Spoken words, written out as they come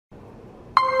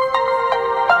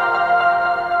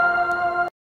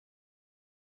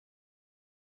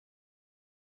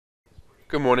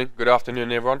Good morning, good afternoon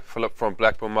everyone. Philip from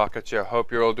BlackBull Markets here.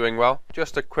 Hope you're all doing well.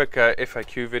 Just a quick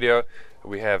FAQ video.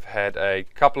 We have had a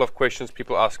couple of questions,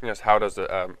 people asking us how does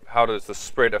the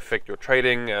spread affect your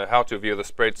trading, how to view the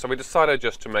spread. So we decided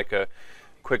just to make a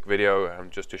quick video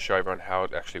just to show everyone how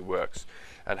it actually works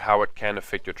and how it can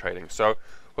affect your trading. So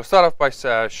we'll start off by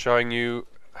showing you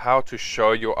how to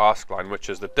show your ask line, which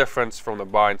is the difference from the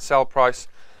buy and sell price.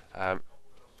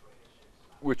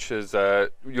 Which is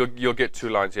you'll get two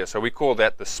lines here, so we call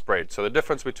that the spread. So the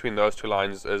difference between those two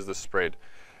lines is the spread.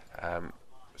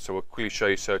 So we'll quickly show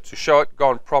you. So to show it, go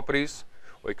on properties,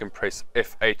 or you can press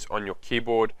F8 on your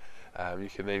keyboard. You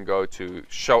can then go to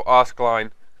show ask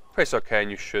line, press OK,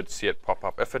 and you should see it pop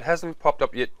up. If it hasn't popped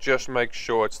up yet, just make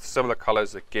sure it's similar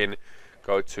colors. Again,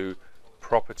 go to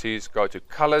properties, go to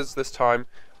colors this time,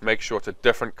 make sure it's a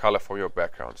different color from your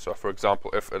background. So for example,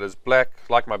 if it is black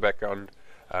like my background,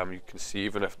 you can see,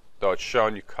 even if though it's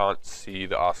shown, you can't see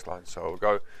the ask line. So we'll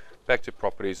go back to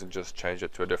properties and just change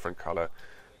it to a different color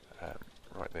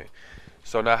right there.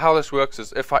 So now how this works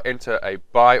is if I enter a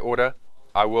buy order,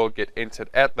 I will get entered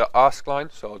at the ask line.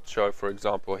 So I'll show, for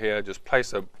example, here, just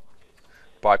place a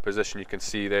buy position. You can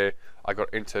see there I got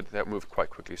entered. That moved quite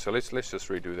quickly. So let's just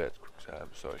redo that.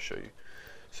 So I'll show you.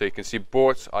 So you can see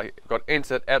bought, I got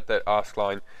entered at that ask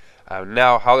line.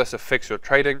 Now how this affects your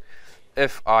trading.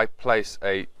 If I place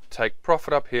a take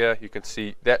profit up here, you can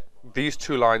see that these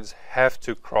two lines have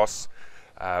to cross,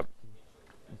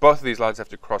 both of these lines have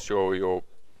to cross your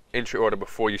entry order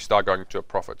before you start going to a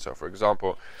profit. So for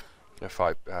example, if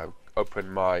I open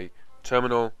my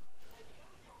terminal,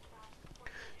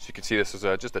 so you can see this is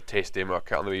just a test demo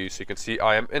account that we use. So you can see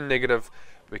I am in negative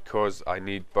because I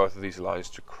need both of these lines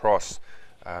to cross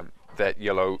that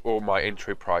yellow or my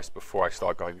entry price before I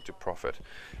start going into profit,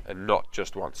 and not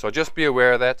just one. So just be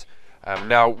aware of that.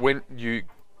 Now when you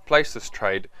place this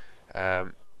trade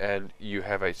and you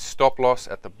have a stop loss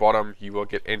at the bottom, you will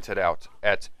get entered out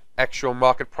at actual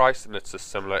market price, and it's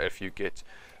similar if you get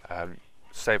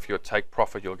say for your take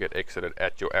profit, you'll get exited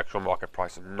at your actual market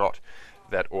price and not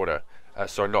that order,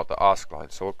 so not the ask line.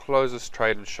 So we'll close this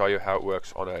trade and show you how it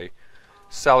works on a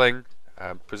selling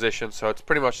position. So it's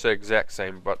pretty much the exact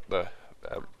same, but the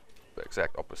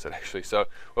exact opposite actually. So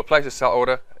we'll place a sell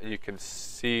order, and you can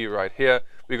see right here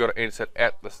we got to enter it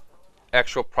at the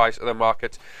actual price of the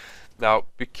market. Now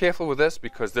be careful with this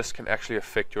because this can actually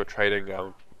affect your trading.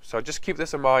 So just keep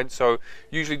this in mind. So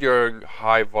usually during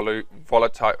highly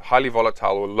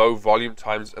volatile or low volume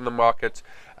times in the market,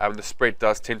 the spread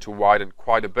does tend to widen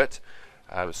quite a bit.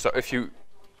 So if you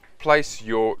place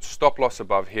your stop loss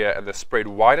above here and the spread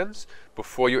widens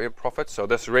before you're in profit, so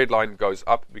this red line goes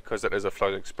up because it is a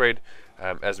floating spread,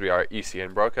 as we are an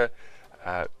ECN broker,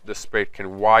 the spread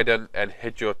can widen and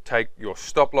hit your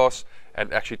stop loss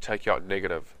and actually take you out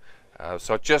negative.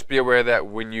 So just be aware that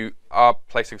when you are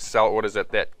placing sell orders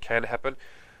that can happen.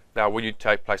 Now when you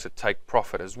place a take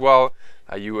profit as well,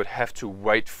 you would have to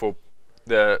wait for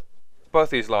both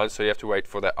these lines, so you have to wait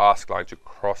for the ask line to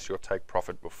cross your take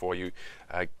profit before you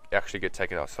actually get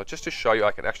taken out. So just to show you,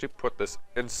 I can actually put this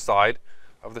inside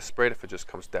of the spread. If it just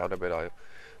comes down a bit,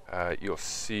 you'll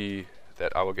see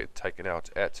that I will get taken out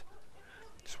at,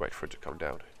 just wait for it to come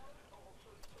down.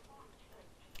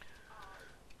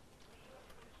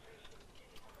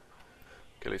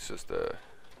 Okay, let's just so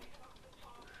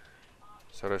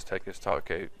it's taking its time.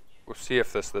 Okay, we'll see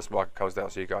if this market comes down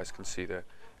so you guys can see the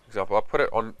example. I'll put it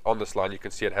on this line. You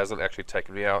can see it hasn't actually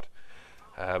taken me out.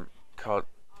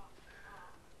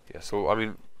 So I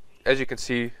mean, as you can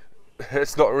see,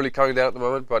 it's not really coming down at the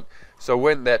moment, but so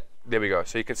when that, there we go.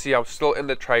 So you can see I'm still in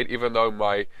the trade even though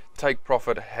my take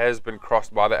profit has been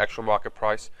crossed by the actual market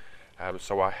price.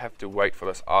 So I have to wait for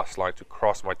this ask line to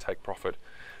cross my take profit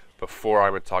before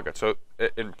I'm in target, so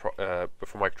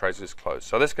before my trade is closed.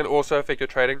 So this can also affect your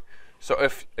trading. So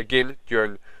if again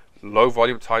during low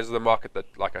volume times of the market, that,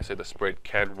 like I said, the spread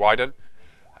can widen,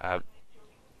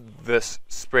 this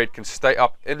spread can stay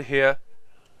up in here,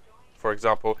 for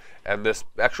example, and this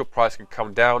actual price can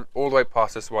come down all the way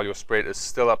past this while your spread is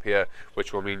still up here,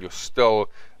 which will mean you're still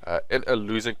in a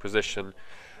losing position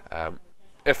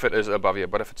if it is above here.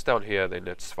 But if it's down here, then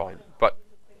it's fine. But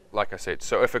like I said,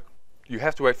 so if you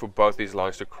have to wait for both these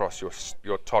lines to cross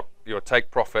your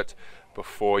take profit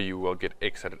before you will get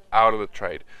exited out of the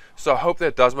trade. So I hope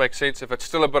that does make sense. If it's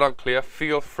still a bit unclear,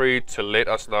 feel free to let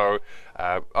us know.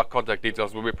 Our contact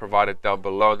details will be provided down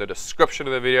below in the description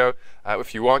of the video.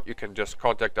 If you want, you can just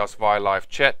contact us via live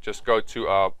chat. Just go to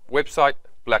our website,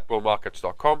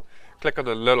 blackbullmarkets.com, click on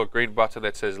the little green button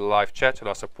that says live chat, and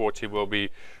our support team will be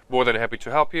more than happy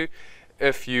to help you.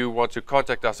 If you want to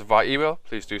contact us via email,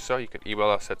 please do so. You can email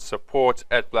us at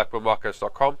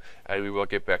support@blackbullmarkets.com, and we will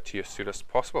get back to you as soon as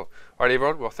possible. Alright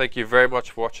everyone, well thank you very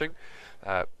much for watching.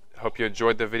 Hope you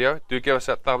enjoyed the video. Do give us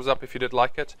that thumbs up if you did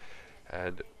like it,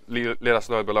 and let us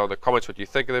know below in the comments what you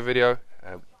think of the video.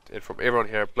 And from everyone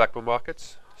here at BlackBull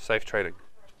Markets, safe trading.